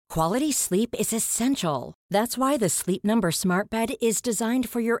Quality sleep is essential. That's why the Sleep Number Smart Bed is designed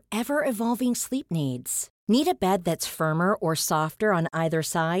for your ever-evolving sleep needs. Need a bed that's firmer or softer on either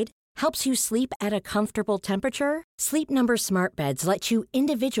side? Helps you sleep at a comfortable temperature? Sleep Number Smart Beds let you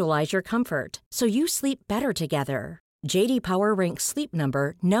individualize your comfort, so you sleep better together. J.D. Power ranks Sleep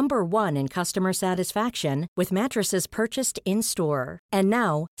Number number 1 in customer satisfaction with mattresses purchased in-store. And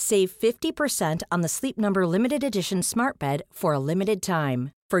now, save 50% on the Sleep Number Limited Edition Smart Bed for a limited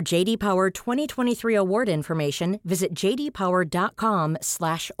time. For J.D. Power 2023 award information, visit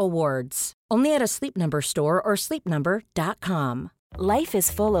jdpower.com/awards. Only at a Sleep Number store or sleepnumber.com. Life is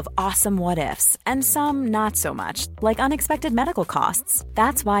full of awesome what-ifs, and some not so much, like unexpected medical costs.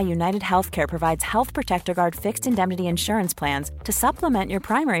 That's why United Healthcare provides Health Protector Guard fixed indemnity insurance plans to supplement your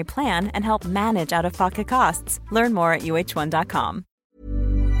primary plan and help manage out-of-pocket costs. Learn more at uh1.com.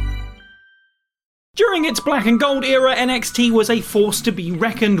 During its black and gold era, NXT was a force to be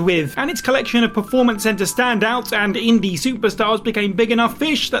reckoned with, and its collection of performance center standouts and indie superstars became big enough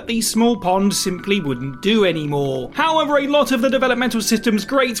fish that the small pond simply wouldn't do anymore. However, a lot of the developmental system's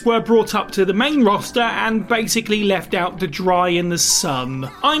greats were brought up to the main roster and basically left out to dry in the sun.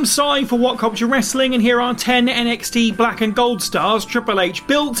 I'm Sai for What Culture Wrestling, and here are 10 NXT black and gold stars Triple H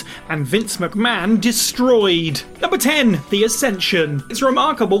built and Vince McMahon destroyed. Number 10, The Ascension. It's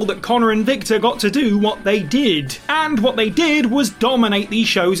remarkable that Connor and Victor got to do what they did. And what they did was dominate the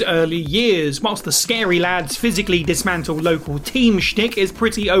show's early years. Whilst the Scary Lads physically dismantle local team shtick is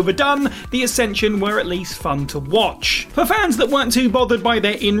pretty overdone, the Ascension were at least fun to watch. For fans that weren't too bothered by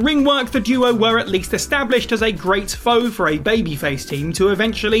their in-ring work, the duo were at least established as a great foe for a babyface team to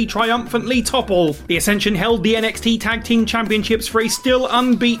eventually triumphantly topple. The Ascension held the NXT Tag Team Championships for a still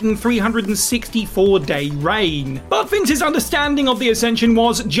unbeaten 364-day reign. But Vince's understanding of the Ascension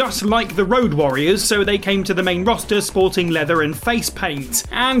was just like the Road Warriors, so they came to the main roster sporting leather and face paint.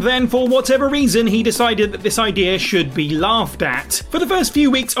 And then, for whatever reason, he decided that this idea should be laughed at. For the first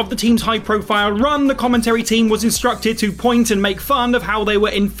few weeks of the team's high-profile run, the commentary team was instructed to point and make fun of how they were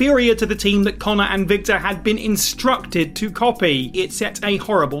inferior to the team that Connor and Victor had been instructed to copy. It set a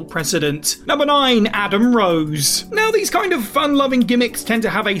horrible precedent. Number 9, Adam Rose. Now, these kind of fun-loving gimmicks tend to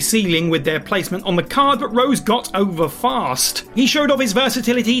have a ceiling with their placement on the card, but Rose got over fast. He showed off his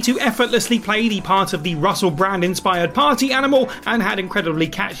versatility to effortlessly play the part of the Russell Brand-inspired party animal and had incredibly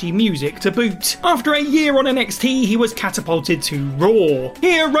catchy music to boot. After a year on NXT, he was catapulted to Raw.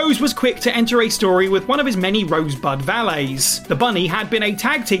 Here, Rose was quick to enter a story with one of his many Rosebud valets. The Bunny had been a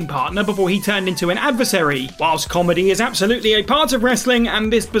tag team partner before he turned into an adversary. Whilst comedy is absolutely a part of wrestling,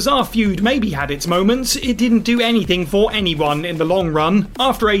 and this bizarre feud maybe had its moments, it didn't do anything for anyone in the long run.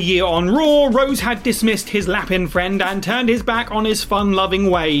 After a year on Raw, Rose had dismissed his Lapin friend and turned his back on his fun-loving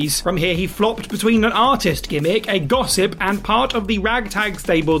ways. From here, he flopped between an artist gimmick, a gossip, and part of the ragtag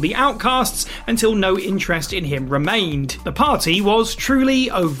stable The Outcasts until no interest in him remained. The party was truly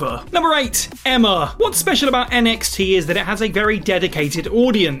over. Number 8, Emma. What's special about NXT is that it has a very dedicated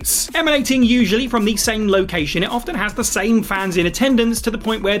audience. Emanating usually from the same location, it often has the same fans in attendance to the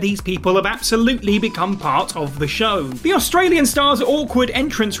point where these people have absolutely become part of the show. The Australian star's awkward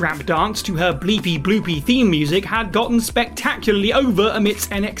entrance rap dance to her bleepy bloopy theme music had gotten spectacularly over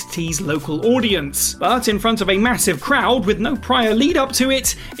amidst NXT's local audience. But in front of a massive crowd with no prior lead up to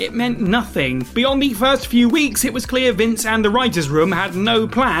it, it meant nothing. Beyond the first few weeks, it was clear Vince and the writers' room had no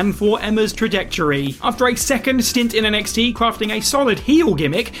plan for Emma's trajectory. After a second stint in NXT crafting a solid heel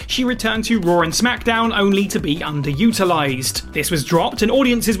gimmick, she returned to Raw and SmackDown only to be underutilized. This was dropped and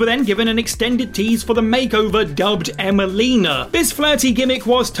audiences were then given an extended tease for the makeover dubbed Emmalina. This flirty gimmick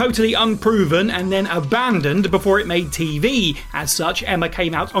was totally unproven and then abandoned before it made TV. As such, Emma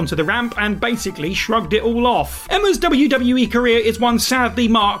came out onto the ramp and basically shrugged it all off. Emma's WWE career is one sadly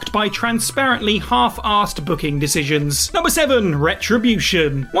marked by transparently half-assed booking decisions. Number 7,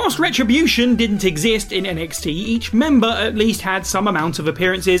 Retribution. Whilst Retribution didn't exist in NXT, each member at least had some amount of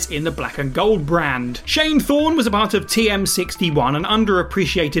appearances in the black and gold brand. Shane Thorne was a part of TM61, an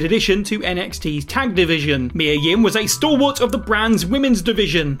underappreciated addition to NXT's tag division. Mia Yim was a stalwart of the brand's women's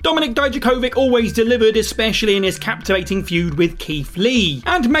division. Dominik Dijakovic always delivered, especially in his captivating feud with Keith Lee.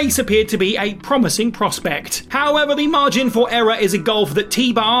 And Mace appeared to be a promising prospect. However, the margin for error is a gulf that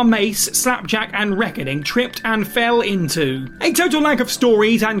T-Bar, Mace, Slapjack and Reckoning tripped and fell into. A total lack of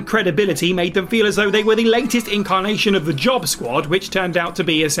stories and credibility made them feel as though they were the latest incarnation of the Job Squad, which turned out to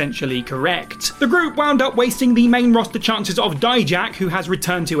be essentially correct. The group wound up wasting the main roster chances of Dijak, who has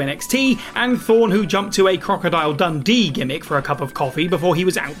returned to NXT, and Thorne, who jumped to a Crocodile Dundee gimmick for a cup of coffee before he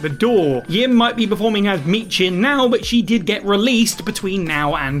was out the door. Yim might be performing as Meat Chin now, but she did get released between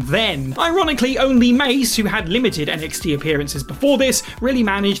now and then. I Ironically, only Mace, who had limited NXT appearances before this, really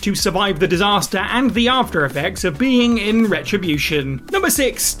managed to survive the disaster and the after effects of being in Retribution. Number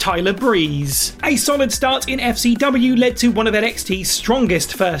 6, Tyler Breeze. A solid start in FCW led to one of NXT's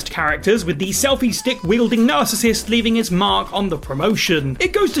strongest first characters, with the selfie stick wielding narcissist leaving his mark on the promotion.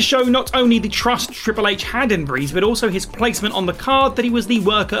 It goes to show not only the trust Triple H had in Breeze, but also his placement on the card that he was the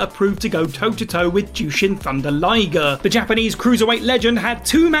worker approved to go toe-to-toe with Jushin Thunder Liger. The Japanese cruiserweight legend had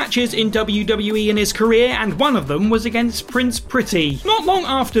 2 matches in WWE in his career, and one of them was against Prince Pretty. Not long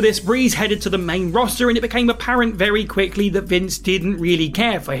after this, Breeze headed to the main roster, and it became apparent very quickly that Vince didn't really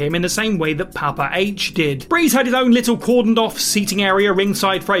care for him in the same way that Papa H did. Breeze had his own little cordoned-off seating area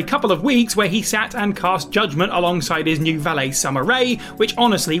ringside for a couple of weeks, where he sat and cast judgment alongside his new valet Summer Rae, which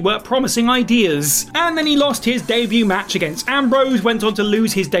honestly were promising ideas. And then he lost his debut match against Ambrose, went on to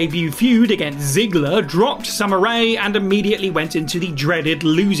lose his debut feud against Ziggler, dropped Summer Rae, and immediately went into the dreaded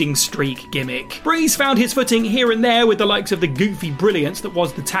losing streak gimmick. Breeze found his footing here and there with the likes of the goofy brilliance that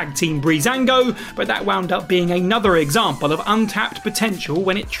was the tag team Breezango, but that wound up being another example of untapped potential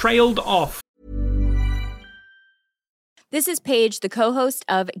when it trailed off. This is Paige, the co-host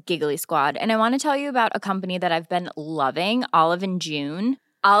of Giggly Squad, and I want to tell you about a company that I've been loving, Olive & June.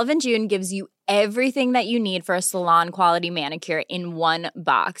 Olive & June gives you everything that you need for a salon-quality manicure in one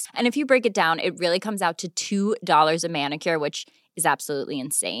box. And if you break it down, it really comes out to $2 a manicure, which is absolutely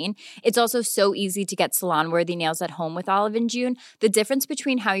insane. It's also so easy to get salon-worthy nails at home with Olive & June. The difference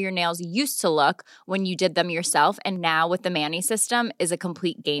between how your nails used to look when you did them yourself and now with the Mani system is a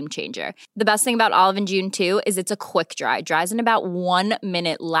complete game changer. The best thing about Olive & June, too, is it's a quick dry. Dries in about 1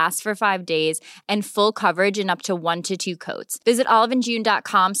 minute, lasts for 5 days, and full coverage in up to 1 to 2 coats. Visit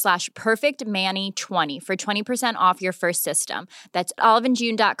oliveandjune.com/perfectmani20 for 20% off your first system. That's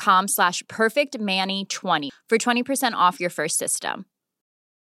oliveandjune.com/perfectmani20 for 20% off your first system.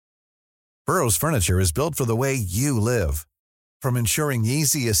 Burrow's furniture is built for the way you live. From ensuring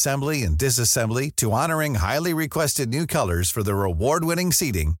easy assembly and disassembly to honoring highly requested new colors for their award-winning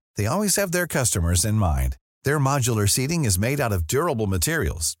seating, they always have their customers in mind. Their modular seating is made out of durable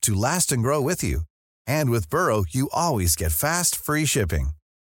materials to last and grow with you. And with Burrow, you always get fast, free shipping.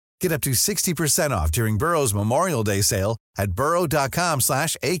 Get up to 60% off during Burrow's Memorial Day sale at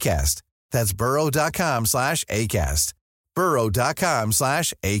burrow.com/ACAST. That's burrow.com/ACAST.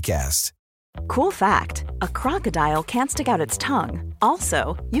 burrow.com/ACAST. Cool fact, a crocodile can't stick out its tongue.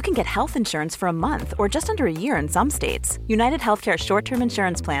 Also, you can get health insurance for a month or just under a year in some states. United Healthcare short-term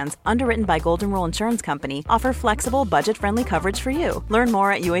insurance plans, underwritten by Golden Rule Insurance Company, offer flexible, budget-friendly coverage for you. Learn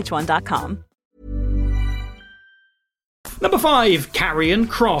more at UH1.com. Number 5, Karrion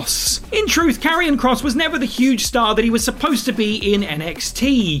Kross. In truth, Karrion Kross was never the huge star that he was supposed to be in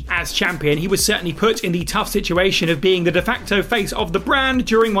NXT. As champion, he was certainly put in the tough situation of being the de facto face of the brand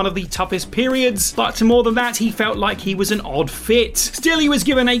during one of the toughest periods, but more than that, he felt like he was an odd fit. Still, he was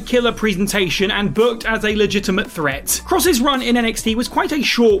given a killer presentation and booked as a legitimate threat. Kross's run in NXT was quite a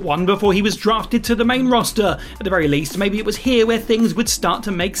short one before he was drafted to the main roster. At the very least, maybe it was here where things would start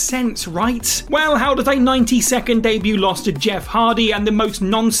to make sense, right? Well, how does a 90-second debut loss to Jeff Hardy and the most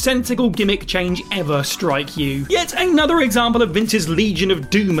nonsensical gimmick change ever strike you? Yet another example of Vince's Legion of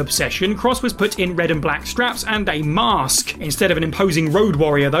Doom obsession. Kross was put in red and black straps and a mask. Instead of an imposing road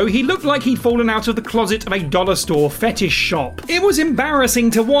warrior though, he looked like he'd fallen out of the closet of a dollar store fetish shop. It was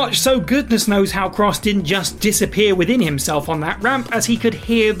embarrassing to watch, so goodness knows how Kross didn't just disappear within himself on that ramp, as he could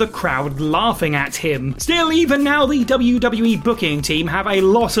hear the crowd laughing at him. Still, even now the WWE booking team have a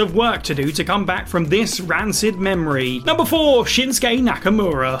lot of work to do to come back from this rancid memory. Number 4, Shinsuke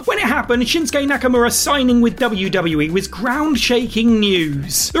Nakamura. When it happened, Shinsuke Nakamura signing with WWE was ground-shaking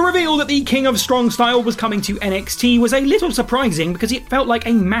news. The reveal that the King of Strong Style was coming to NXT was a little surprising because it felt like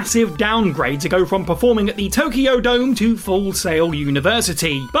a massive downgrade to go from performing at the Tokyo Dome to Full Sail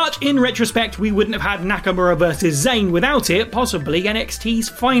University. But in retrospect, we wouldn't have had Nakamura versus Zayn without it, possibly NXT's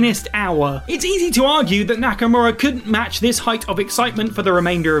finest hour. It's easy to argue that Nakamura couldn't match this height of excitement for the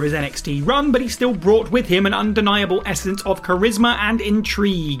remainder of his NXT run, but he still brought with him an undeniable essence of charisma and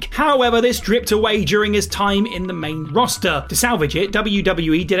intrigue. However, this dripped away during his time in the main roster. To salvage it,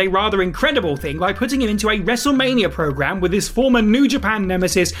 WWE did a rather incredible thing by putting him into a WrestleMania program with his former New Japan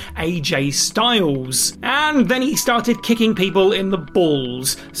nemesis AJ Styles. And then he started kicking people in the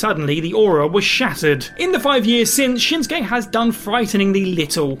balls. Suddenly, the aura was shattered. In the 5 years since, Shinsuke has done frighteningly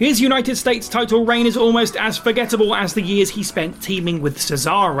little. His United States title reign is almost as forgettable as the years he spent teaming with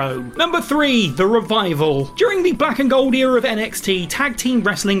Cesaro. Number 3, The Revival. During the Black and Gold gold era of NXT, tag team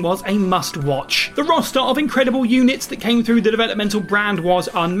wrestling was a must-watch. The roster of incredible units that came through the developmental brand was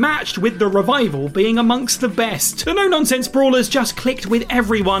unmatched, with the Revival being amongst the best. The no-nonsense brawlers just clicked with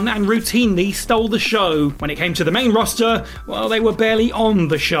everyone and routinely stole the show. When it came to the main roster, well, they were barely on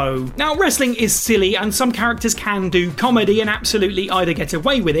the show. Now, wrestling is silly, and some characters can do comedy and absolutely either get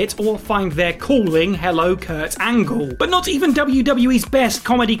away with it or find their calling, hello Kurt Angle. But not even WWE's best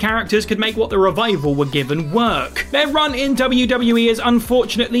comedy characters could make what the Revival were given work. Their run in WWE is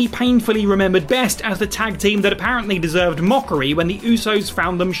unfortunately painfully remembered best as the tag team that apparently deserved mockery when the Usos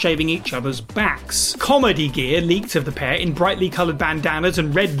found them shaving each other's backs. Comedy gear leaked of the pair in brightly coloured bandanas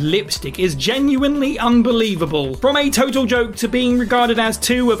and red lipstick is genuinely unbelievable. From a total joke to being regarded as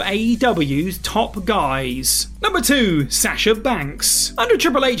two of AEW's top guys. Number 2, Sasha Banks. Under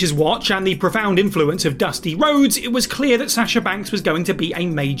Triple H's watch and the profound influence of Dusty Rhodes, it was clear that Sasha Banks was going to be a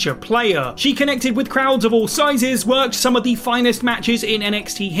major player. She connected with crowds of all sizes, worked some of the finest matches in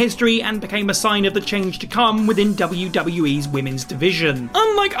NXT history, and became a sign of the change to come within WWE's women's division.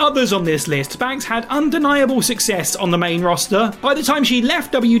 Unlike others on this list, Banks had undeniable success on the main roster. By the time she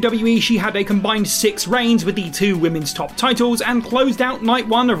left WWE, she had a combined 6 reigns with the 2 women's top titles and closed out night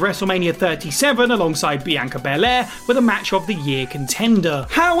 1 of WrestleMania 37 alongside Bianca Belair with a match of the year contender.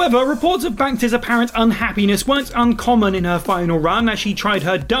 However, reports of Banks' apparent unhappiness weren't uncommon in her final run, as she tried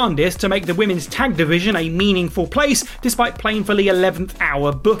her darndest to make the women's tag division a meaningful place despite painfully 11th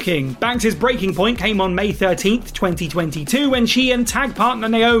hour booking. Banks' breaking point came on May 13th, 2022 when she and tag partner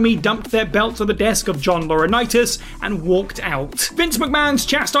Naomi dumped their belts on the desk of John Laurinaitis and walked out. Vince McMahon's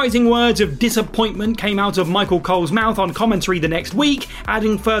chastising words of disappointment came out of Michael Cole's mouth on commentary the next week,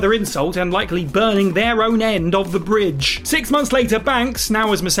 adding further insult and likely burning their own end of the bridge. 6 months later, Banks,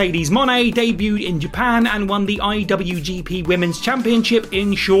 now as Mercedes Moné, debuted in Japan and won the IWGP Women's Championship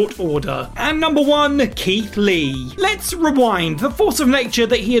in short order. And number 1, Keith Lee. Let's rewind. The force of nature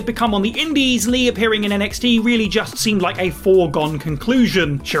that he had become on the indies, Lee appearing in NXT really just seemed like a foregone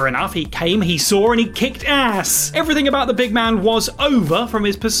conclusion. Sure enough, he came, he saw, and he kicked ass. Everything about the big man was over, from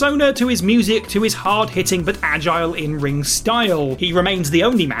his persona to his music to his hard-hitting but agile in-ring style. He remains the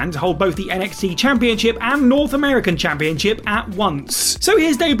only man to hold both the NXT Championship and North American Championship at once. So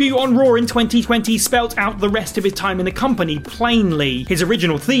his debut on Raw in 2020 spelt out the rest of his time in the company plainly. His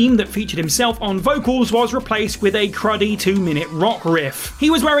original theme that featured himself on vocals was replaced with a cruddy 2-minute rock riff. He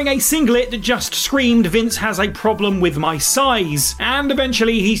was wearing a singlet that just screamed, "Vince has a problem with my size." And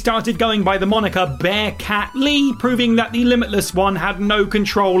eventually he started going by the moniker Bearcat Lee, proving that the Limitless One had no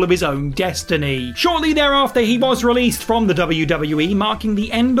control of his own destiny. Shortly thereafter, he was released from the WWE, marking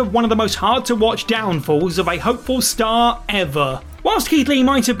the end of one of the most hard-to-watch downfalls of a hopeful star ever. Whilst Keith Lee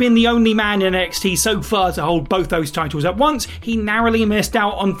might have been the only man in NXT so far to hold both those titles at once, he narrowly missed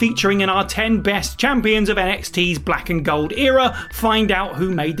out on featuring in our 10 best champions of NXT's black and gold era. Find out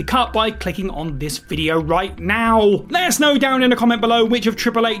who made the cut by clicking on this video right now. Let us know down in the comment below which of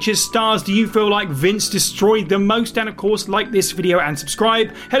Triple H's stars do you feel like Vince destroyed the most, and of course like this video and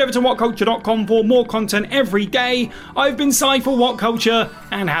subscribe. Head over to whatculture.com for more content every day. I've been Cy for What Culture,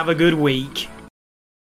 and have a good week.